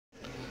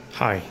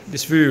Hi,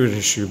 this video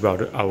is show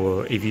about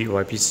our AV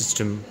WiFi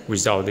system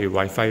without the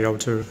Wi-Fi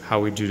router,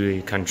 how we do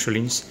the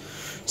controllings.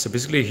 So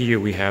basically here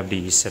we have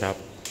the setup,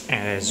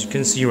 and as you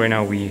can see right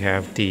now we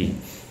have the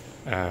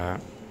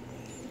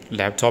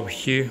laptop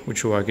here,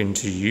 which we are going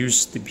to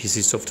use the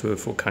PC software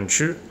for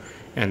control,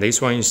 and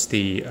this one is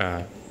the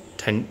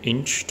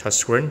 10-inch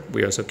touchscreen.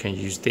 We also can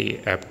use the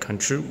app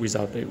control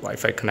without the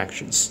Wi-Fi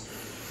connections.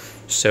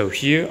 So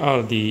here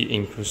are the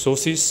input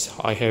sources.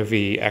 I have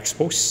a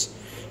Xbox,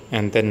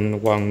 and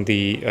then one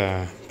the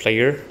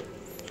player,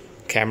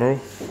 camera,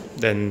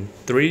 then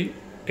 3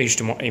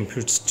 HDMI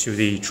inputs to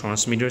the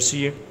transmitters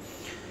here,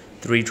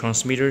 3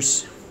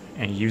 transmitters,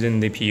 and using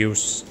the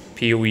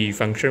PoE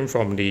function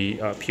from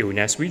the PoE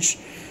net switch,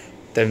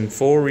 then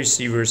 4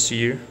 receivers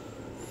here,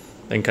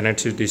 then connect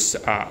to this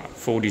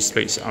 4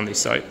 displays on this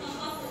side.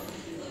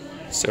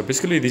 So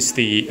basically this is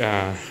the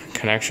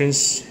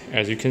connections.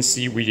 As you can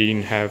see, we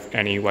didn't have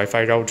any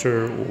Wi-Fi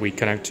router. We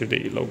connect to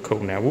the local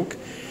network.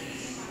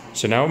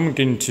 So now I'm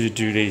going to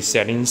do the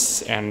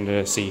settings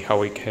and see how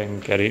we can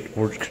get it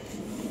work.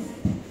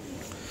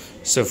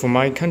 So for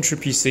my country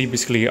PC,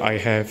 basically I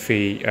have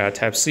a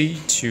Type-C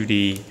to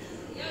the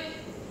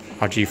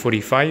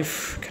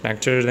RJ45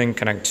 connector, then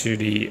connect to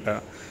the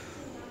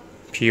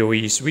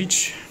PoE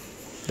switch.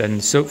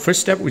 Then so first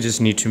step, we just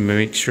need to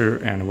make sure,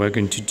 and we're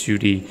going to do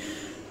the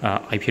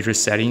IP address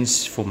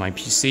settings for my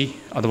PC.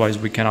 Otherwise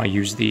we cannot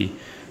use the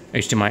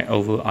HDMI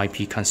over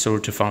IP console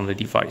to find the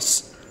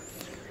device.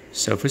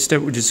 So first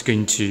step, we're just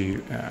going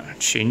to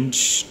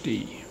change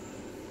the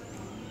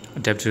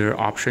adapter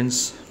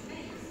options.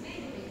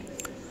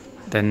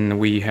 Then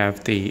we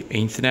have the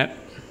Internet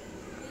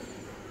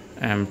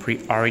and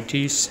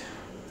priorities.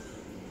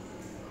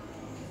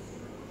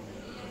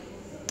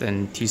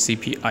 Then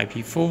TCP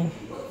IP4.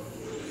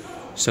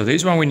 So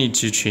this one we need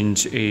to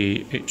change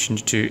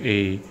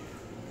to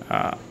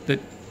the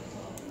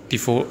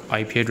default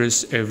IP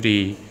address of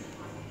the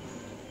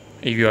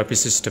AV/IP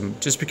system,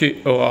 just because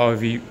all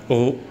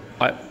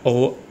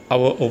our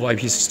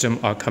OIP system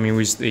are coming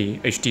with the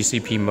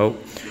HDCP mode.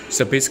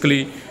 So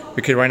basically,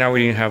 because right now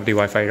we didn't have the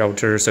Wi-Fi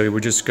router, so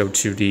we just go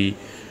to the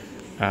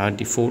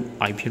default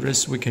IP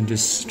address. We can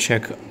just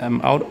check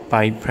them out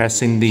by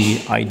pressing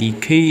the ID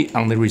key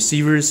on the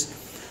receivers.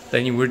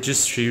 Then you will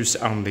just choose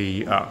on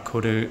the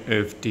coder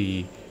of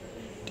the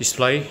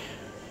display.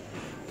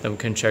 Then we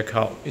can check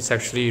out it's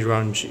actually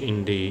range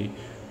in the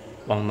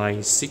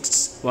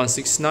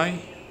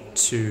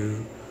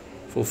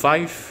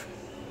 169.245,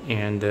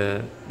 and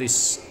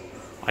this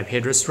IP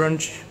address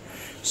range.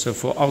 So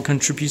for our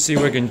country PC,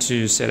 we're going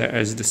to set it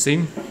as the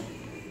same.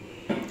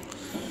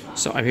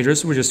 So IP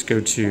address, we just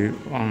go to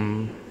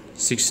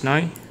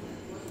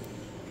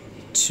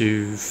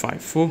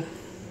 169.254,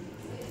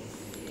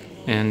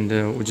 and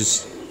we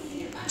just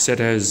set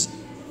as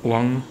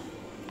 1.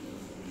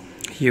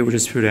 Here we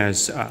just put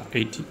as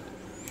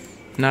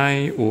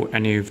 89 or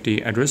any of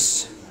the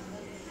address.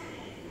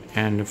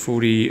 And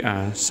for the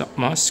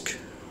submask,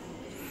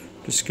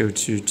 just go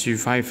to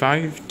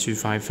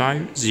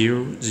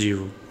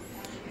 255.255.0.0.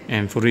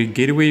 And for the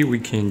gateway, we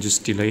can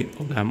just delete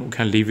all them. We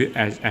can leave it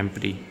as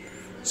empty.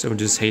 So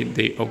just hit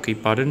the OK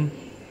button.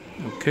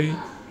 OK.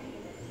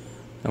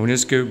 Now we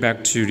just go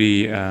back to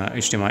the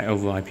HDMI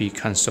over IP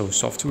console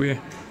software.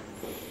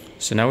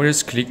 So now we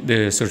just click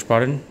the search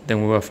button.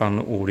 Then we will find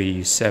all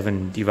the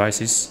 7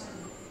 devices.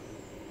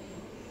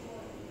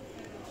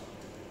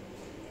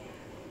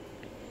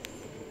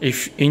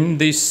 If in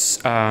this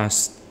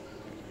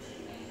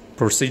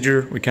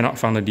procedure we cannot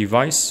find the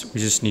device, we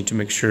just need to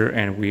make sure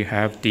and we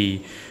have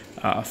the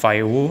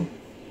firewall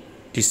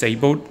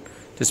disabled.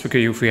 Just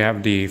because if we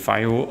have the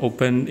firewall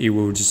open, it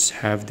will just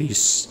have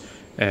this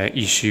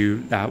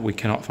issue that we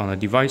cannot find the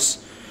device.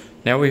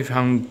 Now we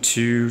found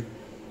 2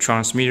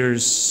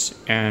 transmitters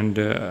and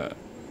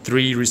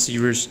 3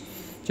 receivers.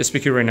 Just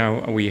because right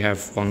now we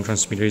have 1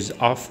 transmitter is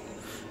off.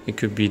 It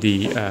could be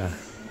the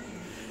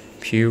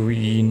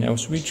PoE net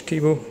switch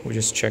cable. We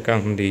just check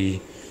on the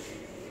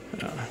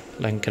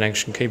LAN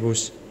connection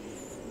cables.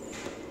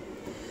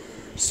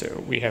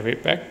 So we have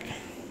it back.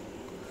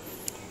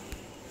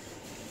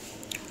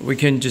 We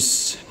can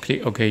just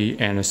click OK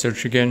and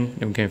search again,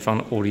 and we can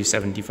find all the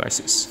 7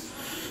 devices.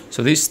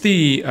 So this is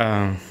the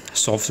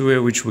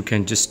software which we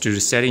can just do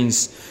the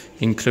settings,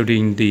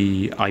 including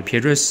the IP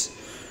address,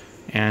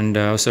 and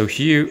also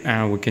here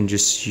we can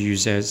just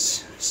use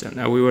as. So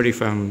now we already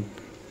found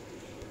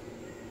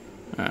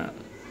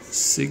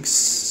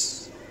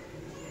 6,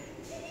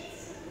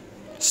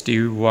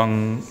 still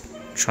 1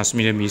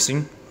 transmitter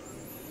missing.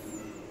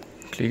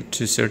 Click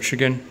to search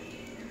again.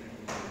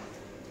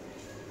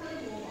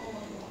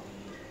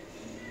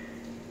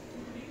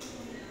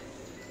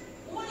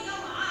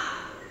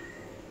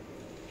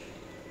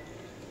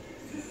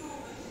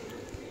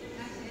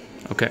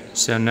 Okay,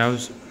 so now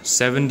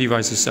 7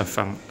 devices are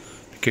found.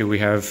 Okay, we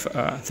have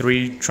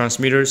 3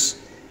 transmitters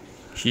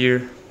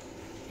here,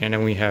 and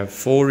then we have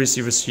 4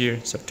 receivers here.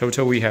 So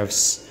total we have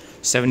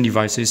 7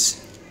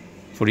 devices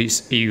for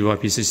this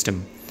AV/IP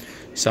system.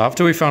 So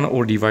after we found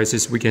all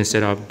devices, we can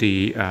set up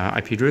the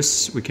IP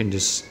address. We can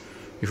just,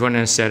 if we want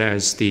to set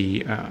as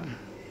the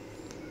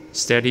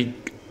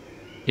static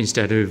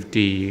instead of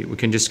the, we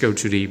can just go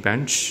to the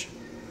bench.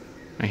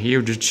 And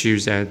here just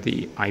choose as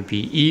the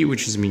IPE,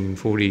 which is mean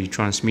for the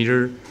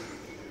transmitter,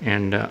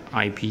 and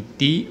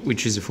IPD,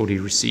 which is for the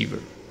receiver.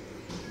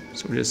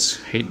 So we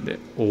just hit the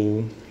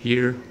all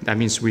here. That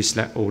means we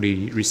select all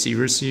the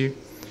receivers here.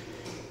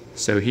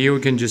 So here we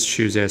can just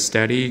choose as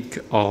static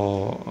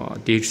or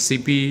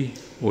DHCP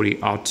or the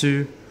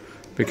R2,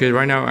 because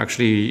right now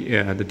actually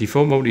the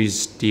default mode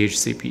is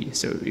DHCP.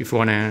 So if we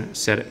want to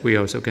set it, we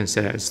also can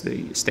set as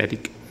the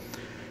static.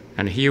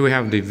 And here we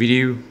have the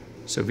video.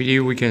 So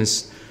video we can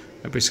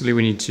basically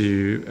we need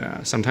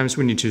to sometimes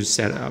we need to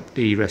set up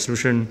the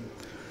resolution,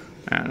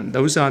 and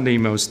those are the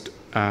most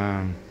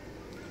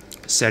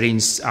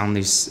settings on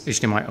this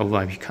HDMI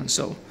over IP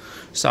console.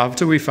 So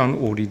after we found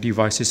all the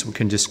devices, we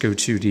can just go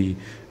to the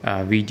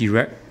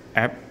VDirect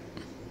app.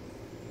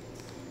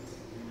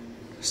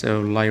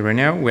 So like right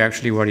now, we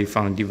actually already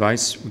found a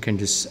device. We can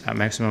just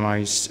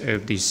maximize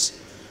this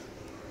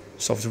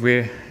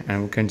software,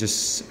 and we can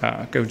just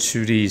go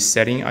to the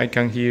setting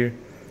icon here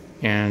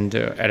and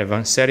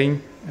advanced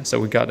setting. So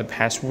we got the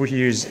password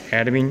here is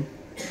admin.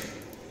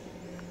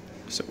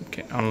 So we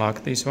can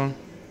unlock this one.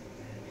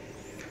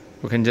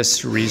 We can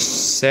just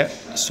reset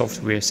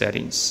software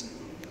settings.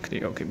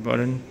 Click OK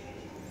button.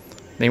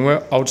 Then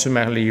we'll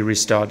automatically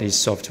restart this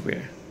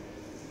software.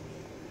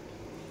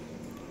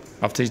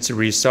 After it's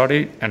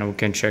restarted, and we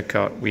can check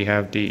out, we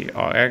have the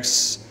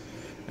RX,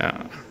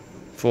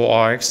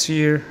 4 RX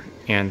here,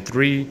 and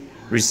 3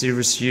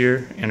 receivers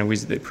here, and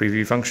with the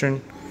preview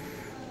function.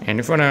 And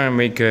if we want to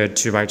make a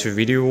 2x2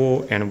 video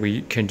wall, and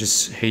we can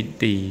just hit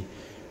the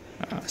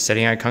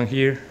setting icon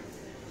here.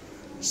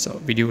 So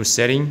video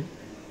setting,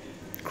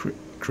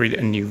 create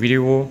a new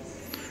video wall.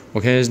 We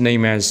can just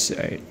name as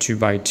a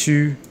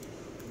 2x2,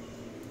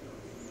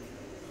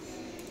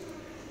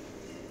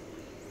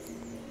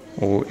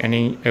 or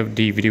any of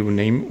the video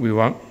name we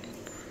want.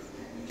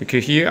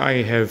 Because here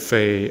I have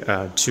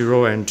a 2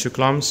 row and 2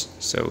 columns.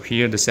 So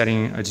here the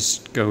setting I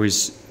just go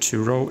is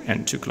 2 row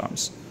and 2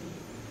 columns.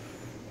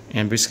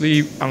 And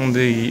basically on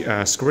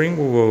the screen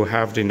we will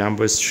have the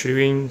numbers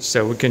showing,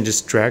 so we can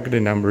just drag the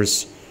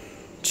numbers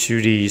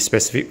to the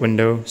specific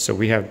window. So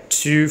we have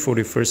 2 for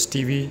the first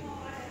TV,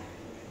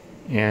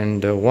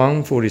 and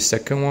 1 for the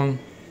second one,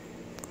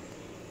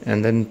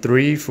 and then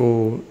 3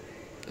 for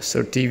the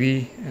third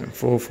TV, and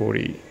 4 for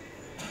the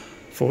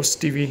fourth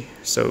TV.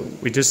 So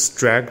we just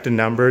drag the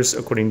numbers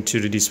according to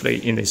the display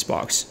in this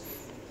box.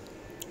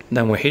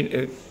 Then we hit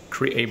a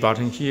create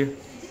button here,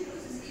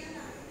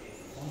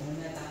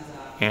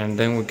 and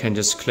then we can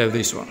just click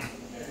this one.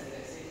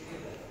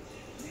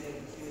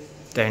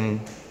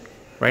 Then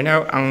right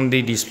now on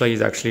the display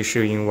is actually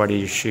showing what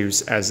it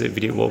shows as a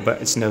video wall,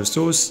 but it's no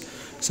source.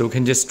 So we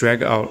can just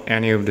drag out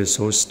any of the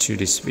source to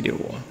this video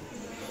wall.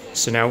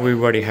 So now we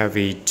already have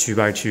a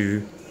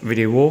 2x2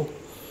 video wall.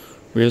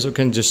 We also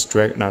can just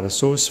drag another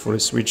source for the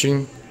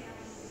switching.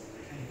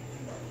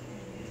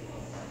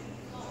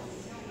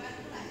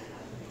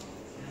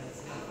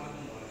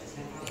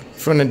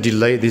 If you want to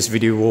delay this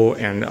video wall,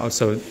 and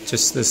also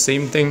just the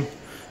same thing,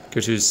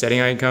 go to the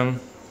setting icon,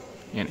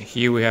 and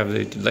here we have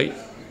the delay.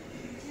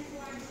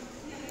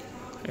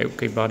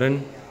 OK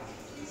button,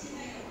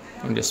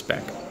 and just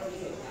back.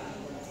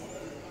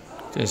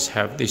 Just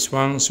have this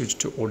one switch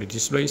to all the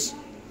displays.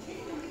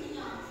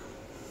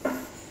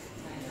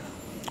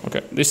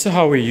 Okay, this is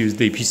how we use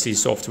the PC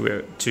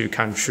software to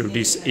control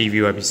this AV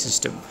IP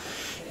system.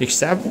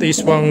 Except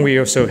this one, we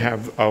also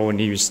have our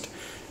newest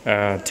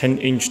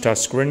 10-inch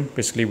touchscreen.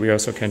 Basically, we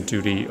also can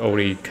do all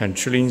the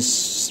controlling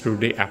through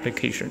the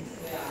application.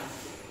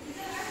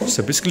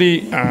 So basically,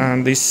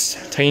 this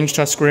 10-inch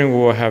touchscreen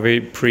will have a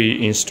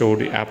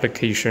pre-installed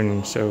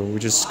application. So we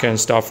just can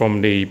start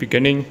from the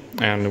beginning,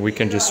 and we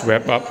can just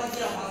wrap up.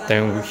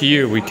 Then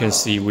here we can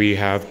see we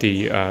have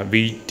the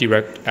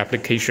VDirect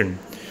application.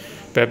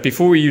 But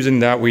before we using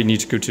that, we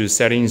need to go to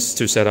settings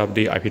to set up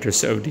the IP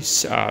address of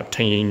this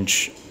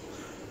 10-inch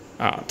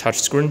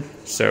touchscreen.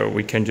 So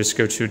we can just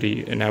go to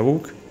the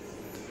network,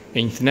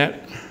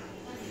 internet.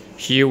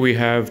 Here we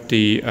have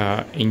the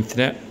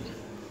internet.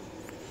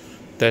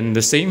 Then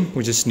the same,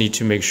 we just need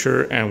to make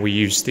sure, and we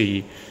use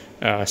the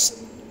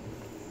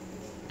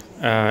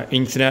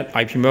internet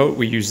IP mode.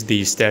 We use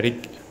the static,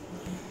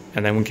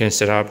 and then we can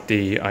set up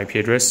the IP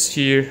address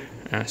here,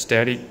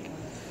 static.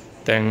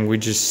 Then we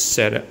just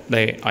set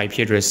the IP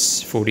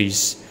address for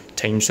this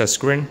 10-inch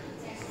touchscreen,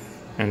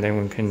 and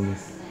then we can,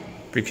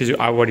 because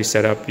I already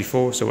set up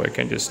before, so I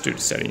can just do the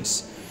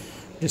settings.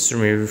 Just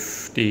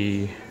remove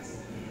the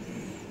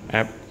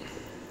app.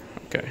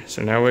 Okay,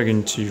 so now we're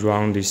going to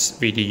run this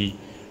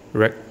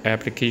VDirect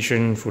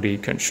application for the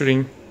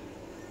controlling.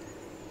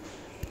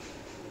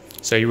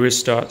 So you will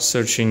start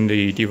searching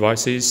the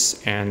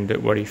devices, and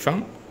what you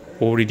found,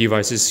 all the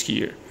devices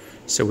here.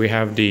 So we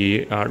have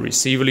the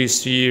receiver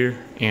list here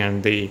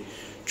and the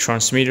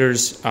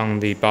transmitters on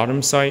the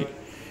bottom side.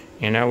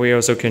 And now we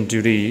also can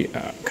do the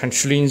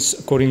controllings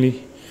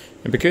accordingly.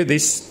 And because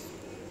this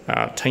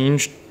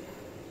 10-inch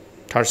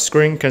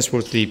touchscreen can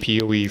support the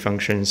PoE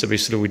function, so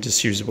basically we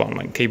just use one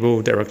line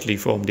cable directly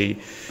from the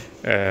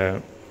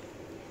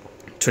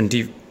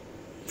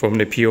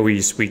PoE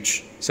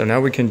switch. So now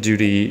we can do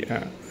the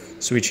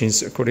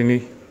switchings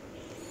accordingly.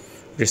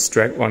 Just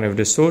drag one of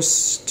the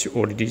source to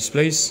all the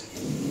displays.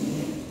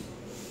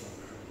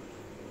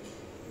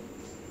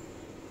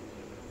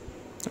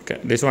 Okay,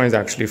 this one is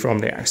actually from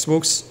the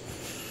Xbox.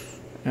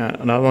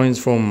 Another one is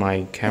from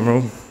my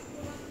camera.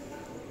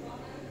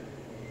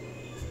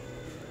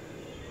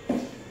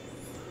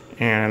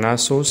 And another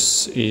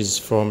source is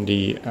from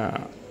the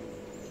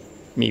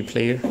Mi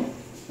player.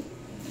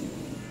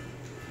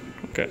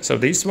 Okay, so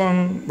this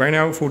one right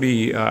now for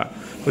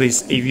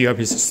this AV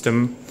IP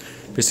system,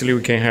 basically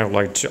we can have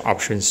like two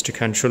options to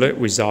control it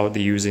without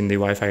using the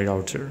Wi-Fi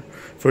router.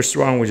 First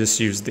one, we just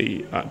use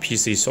the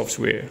PC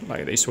software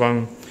like this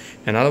one.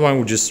 Another one,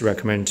 we just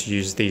recommend to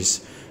use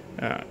this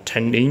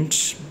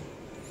 10-inch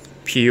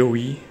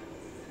PoE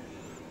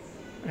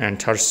and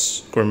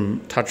touch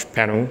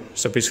panel.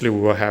 So basically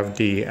we will have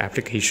the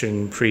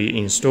application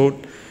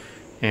pre-installed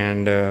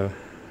and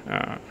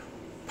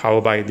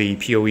powered by the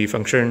PoE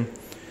function.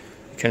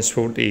 You can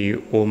support the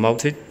wall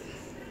mounted.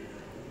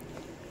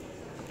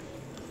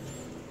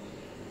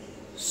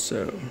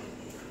 So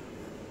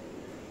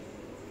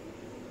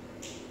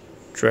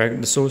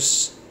drag the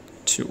source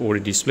to all the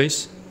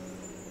displays.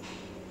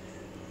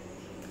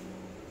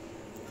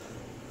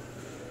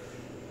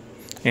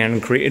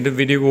 And create the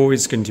video wall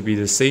is going to be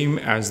the same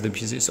as the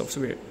PC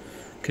software.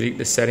 Click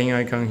the setting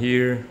icon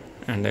here,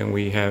 and then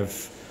we have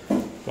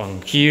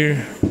one here,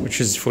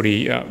 which is for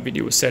the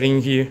video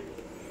setting here.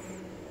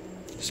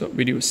 So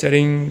video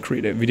setting,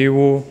 create a video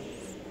wall,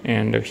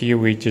 and here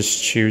we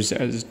just choose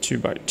as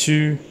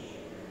 2x2.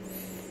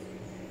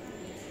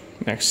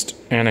 Next,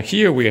 and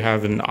here we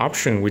have an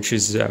option which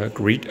is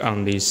great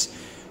on this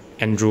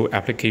Android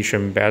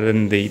application better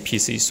than the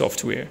PC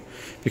software,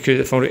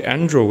 because for the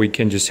Android we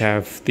can just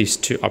have these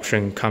two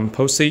options,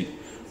 composite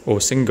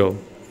or single.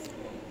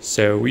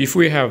 So if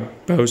we have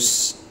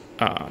both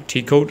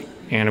T-code,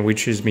 and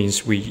which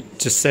means we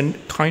just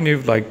send kind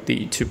of like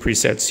the two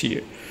presets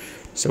here.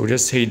 So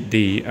just hit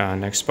the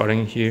next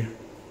button here.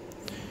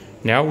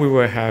 Now we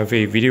will have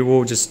a video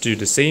wall. Just do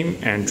the same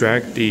and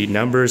drag the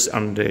numbers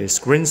on the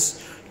screens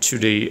to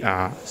the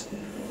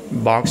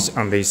box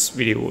on this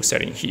video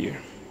setting here.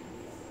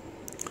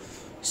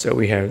 So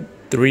we have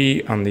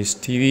 3 on this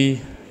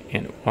TV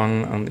and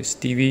 1 on this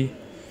TV,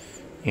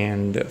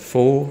 and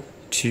 4,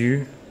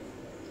 2,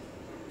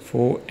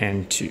 4,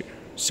 and 2.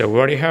 So we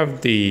already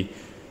have the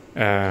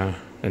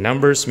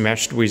numbers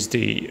matched with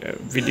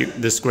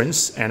the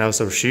screens, and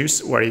also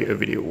shows already a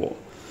video wall.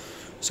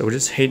 So we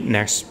just hit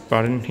next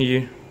button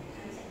here.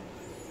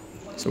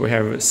 So we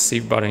have a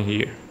save button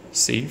here,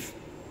 save.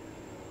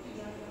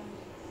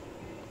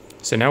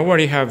 So now we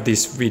already have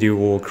this video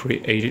wall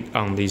created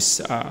on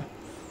this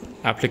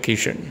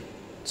application.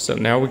 So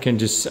now we can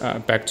just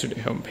back to the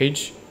home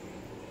page.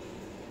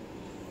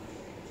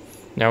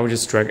 Now we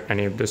just drag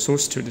any of the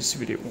source to this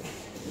video wall.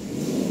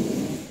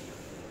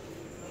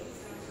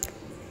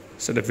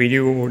 So the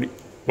video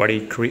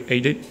already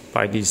created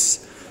by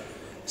this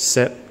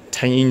set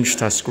 10-inch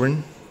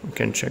touchscreen, we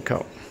can check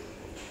out.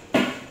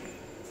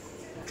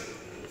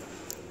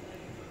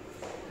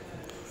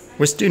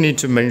 We still need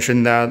to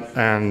mention that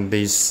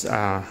this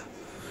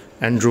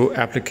Android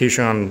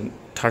application on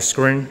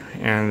touchscreen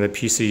and the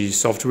PC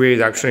software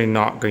is actually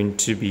not going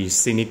to be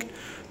synced,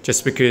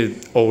 just because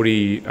all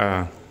the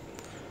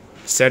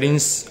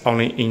settings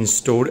only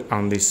installed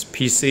on this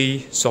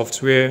PC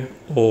software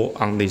or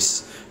on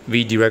this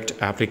VDirect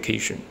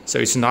application. So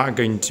it's not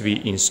going to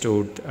be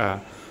installed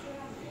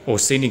or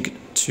synced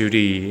to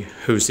the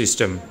whole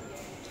system.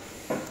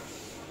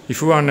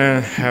 If we want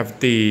to have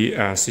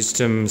the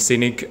system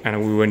synced,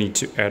 and we will need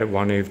to add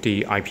one of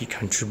the IP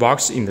control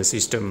box in the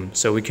system,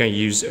 so we can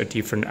use a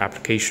different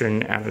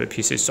application and the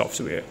PC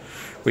software.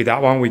 With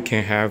that one, we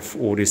can have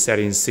all the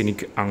settings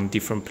synced on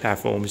different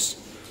platforms.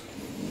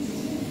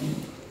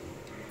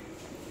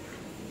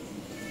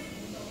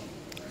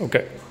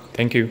 Okay,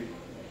 thank you.